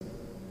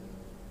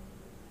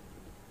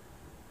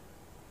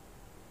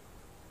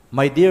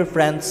My dear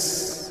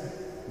friends,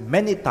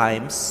 many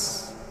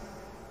times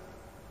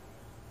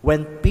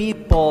when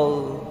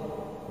people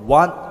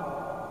want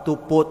to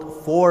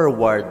put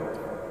forward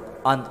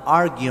an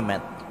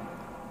argument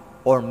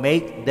or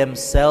make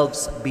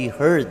themselves be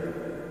heard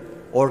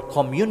or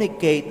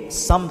communicate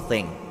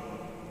something,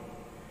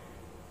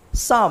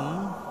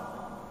 some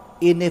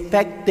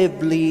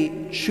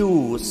ineffectively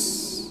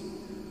choose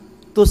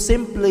to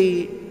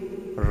simply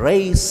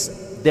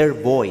raise their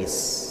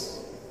voice.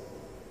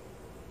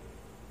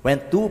 When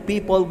two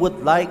people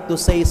would like to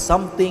say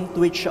something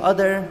to each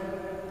other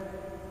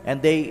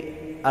and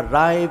they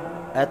arrive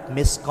at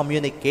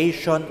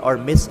miscommunication or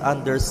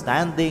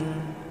misunderstanding,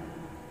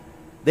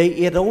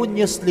 they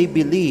erroneously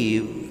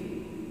believe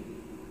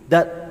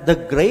that the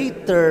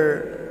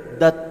greater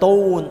the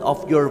tone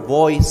of your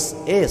voice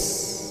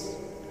is,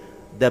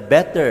 the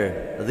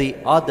better the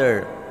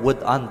other would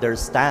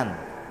understand.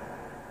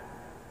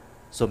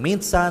 So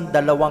minsan,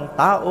 dalawang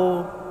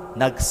tao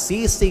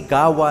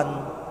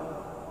nagsisigawan.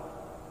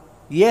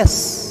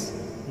 Yes,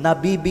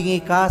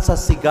 nabibingi ka sa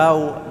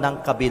sigaw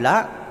ng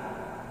kabila,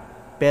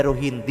 pero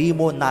hindi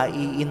mo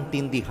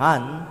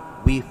naiintindihan,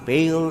 we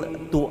fail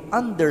to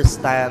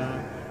understand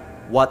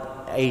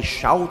what a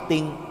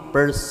shouting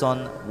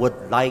person would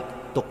like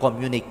to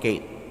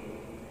communicate.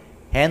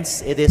 Hence,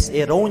 it is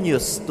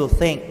erroneous to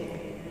think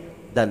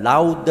the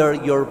louder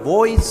your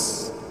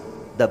voice,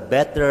 the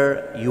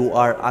better you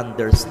are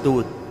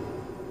understood.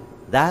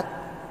 That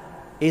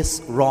is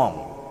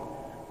wrong.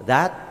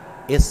 That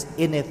is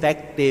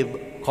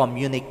ineffective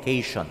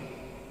communication.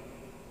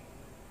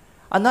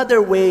 Another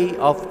way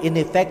of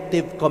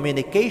ineffective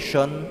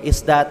communication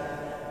is that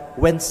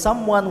when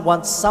someone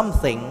wants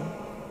something,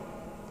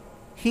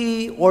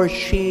 he or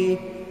she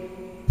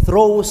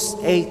throws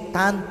a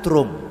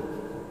tantrum.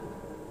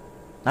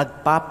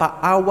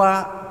 Nagpapaawa,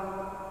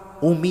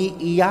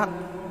 umiiyak,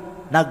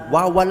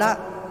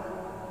 nagwawala,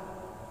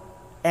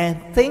 and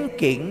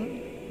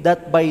thinking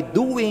that by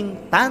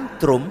doing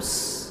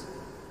tantrums,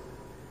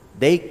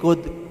 they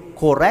could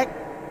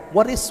correct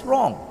what is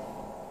wrong.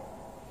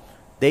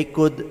 They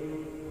could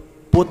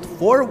put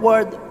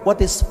forward what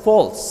is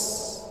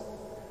false.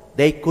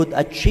 They could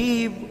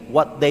achieve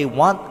what they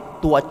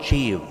want to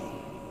achieve.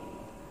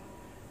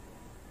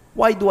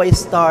 Why do I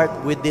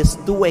start with these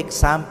two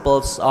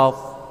examples of,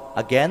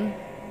 again,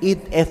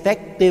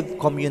 ineffective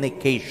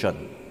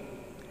communication?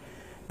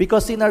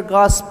 Because in our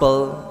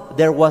gospel,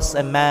 there was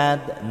a man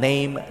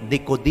named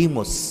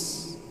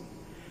Nicodemus.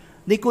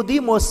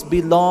 Nicodemus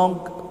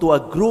belonged to a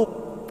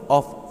group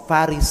of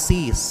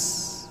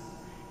Pharisees.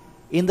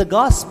 In the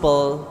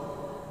gospel,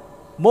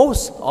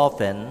 most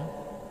often,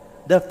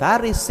 the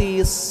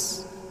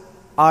Pharisees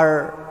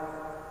are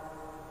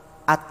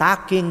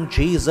attacking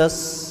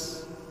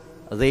Jesus.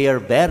 They are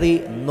very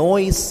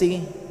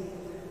noisy.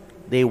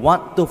 They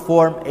want to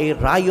form a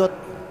riot.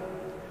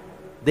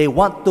 They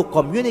want to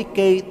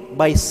communicate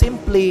by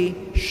simply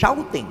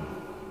shouting.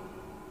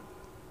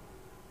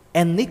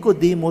 And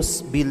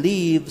Nicodemus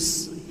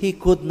believes he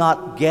could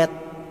not get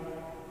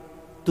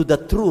to the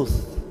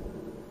truth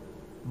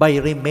by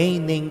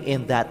remaining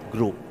in that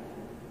group.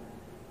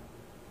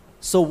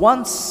 So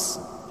once,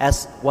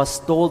 as was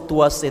told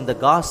to us in the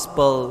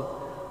gospel,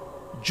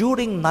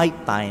 during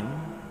nighttime,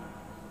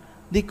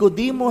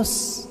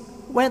 Nicodemus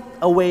went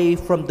away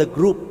from the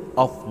group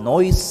of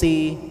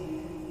noisy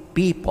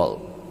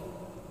people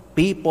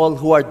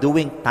who are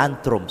doing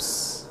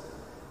tantrums.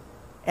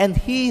 And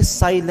he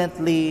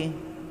silently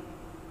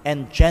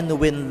and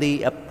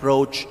genuinely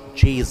approached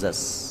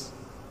Jesus.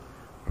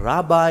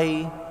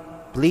 Rabbi,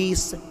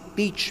 please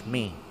teach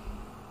me.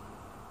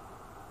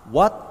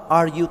 What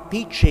are you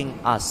teaching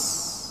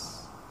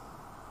us?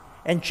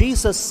 And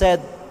Jesus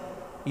said,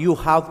 you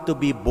have to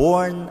be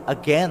born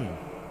again.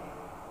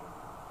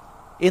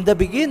 In the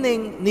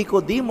beginning,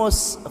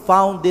 Nicodemus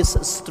found this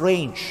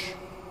strange.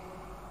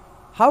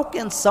 How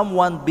can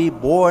someone be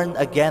born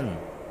again?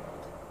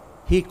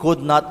 He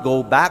could not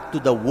go back to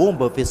the womb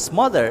of his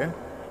mother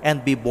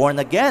and be born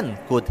again,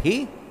 could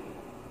he?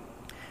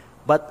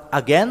 But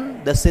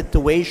again, the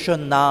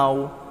situation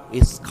now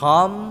is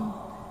calm,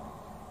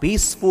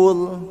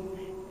 peaceful,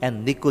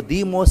 and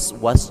Nicodemus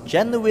was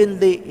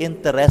genuinely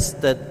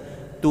interested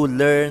to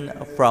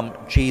learn from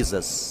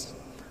Jesus.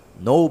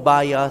 No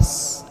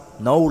bias,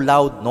 no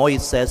loud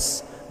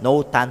noises,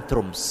 no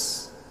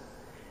tantrums.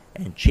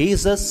 And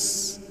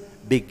Jesus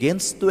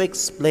begins to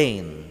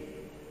explain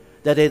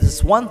that it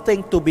is one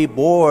thing to be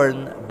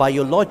born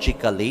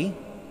biologically,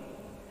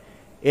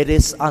 it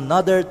is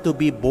another to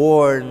be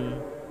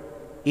born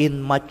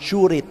in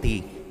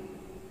maturity.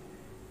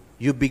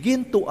 You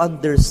begin to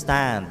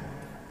understand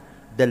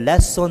the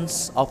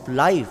lessons of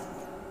life.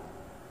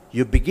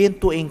 You begin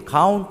to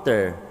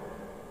encounter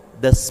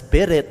the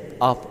spirit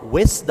of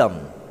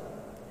wisdom.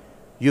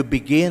 You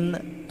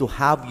begin to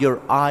have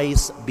your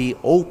eyes be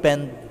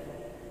opened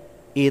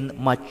in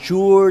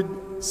matured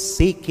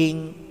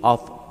seeking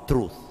of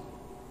truth.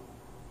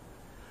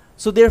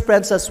 So dear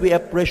friends, as we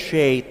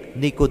appreciate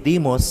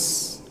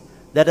Nicodemus,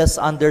 let us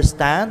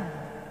understand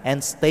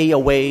and stay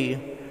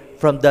away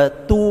from the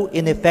two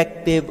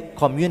ineffective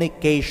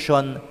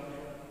communication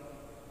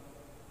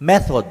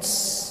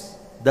methods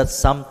that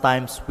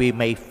sometimes we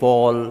may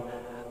fall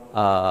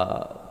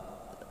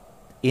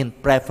in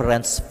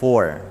preference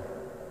for.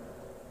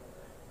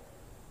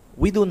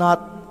 We do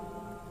not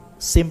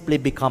simply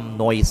become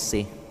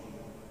noisy.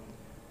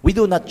 We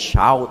do not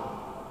shout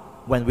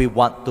when we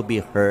want to be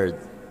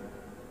heard.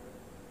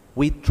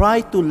 We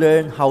try to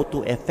learn how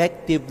to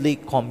effectively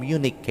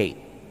communicate.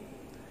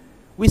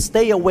 We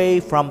stay away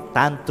from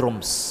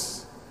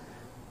tantrums.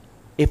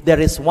 If there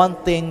is one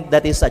thing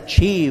that is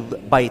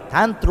achieved by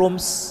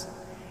tantrums,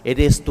 it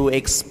is to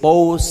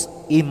expose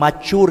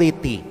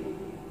immaturity,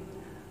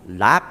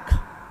 lack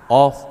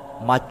of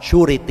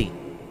maturity.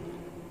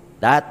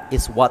 That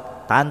is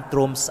what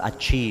tantrums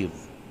achieve.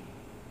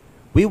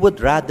 We would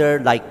rather,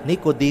 like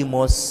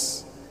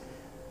Nicodemus,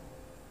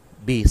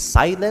 be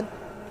silent,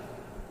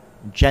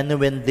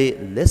 genuinely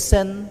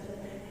listen,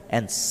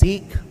 and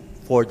seek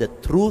for the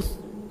truth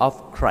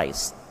of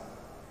Christ.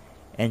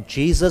 And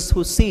Jesus,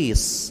 who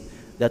sees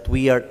that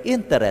we are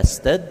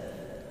interested,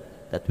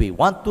 that we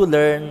want to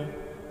learn,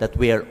 that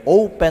we are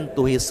open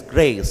to His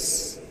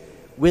grace,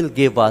 will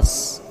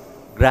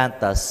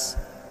grant us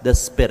the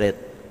spirit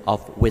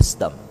of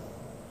wisdom.